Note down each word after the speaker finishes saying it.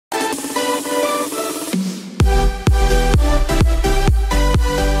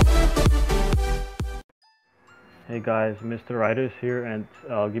Hey guys, Mr. Riders here, and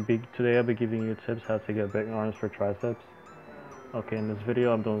today I'll be giving you tips how to get big arms for triceps. Okay, in this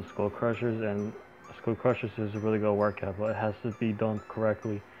video I'm doing skull crushers, and skull crushers is a really good workout, but it has to be done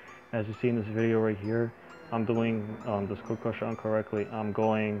correctly. As you see in this video right here, I'm doing the skull crusher incorrectly. I'm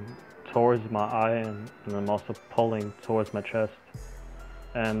going towards my eye, and I'm also pulling towards my chest.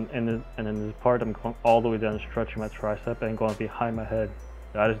 And in this part, I'm going all the way down, stretching my tricep and going behind my head.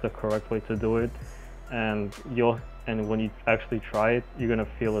 That is the correct way to do it. And when you actually try it, you're gonna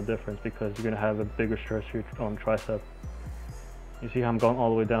feel a difference because you're gonna have a bigger stretch to your tricep. You see how I'm going all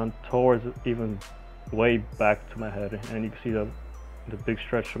the way down towards, even way back to my head, and you can see the big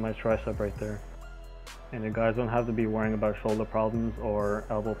stretch to my tricep right there. And you guys don't have to be worrying about shoulder problems or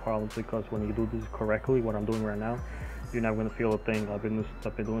elbow problems, because when you do this correctly, what I'm doing right now, you're not gonna feel a thing. I've been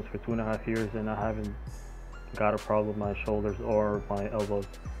doing this for 2.5 years, and I haven't got a problem with my shoulders or my elbows.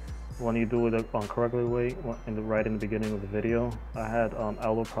 When you do it on correctly way, right in the beginning of the video, I had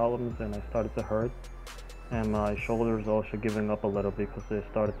elbow problems and I started to hurt, and my shoulders also giving up a little because they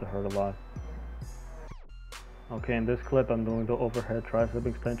started to hurt a lot. Okay, in this clip I'm doing the overhead tricep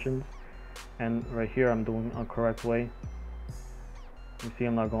extensions, and right here I'm doing a correct way. You see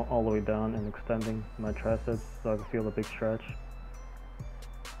I'm not going all the way down and extending my triceps so I can feel a big stretch.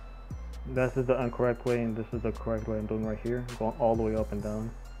 This is the incorrect way, and this is the correct way I'm doing right here, going all the way up and down.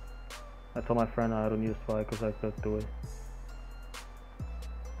 I told my friend I don't need a slide because I could do it.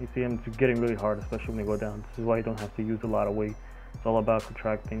 You see, it's getting really hard, especially when you go down. This is why you don't have to use a lot of weight. It's all about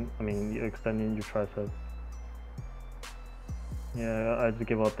extending your triceps. Yeah, I just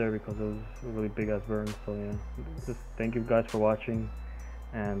give up there because it was a really big ass burn. So yeah, just thank you guys for watching.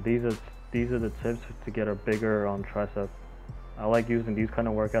 And these are the tips to get a bigger tricep. I like using these kind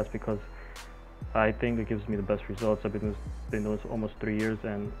of workouts because I think it gives me the best results. I've been doing this almost 3 years,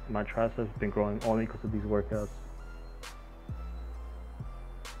 and my triceps have been growing only because of these workouts.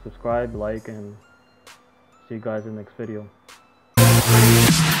 Subscribe, like, and see you guys in the next video.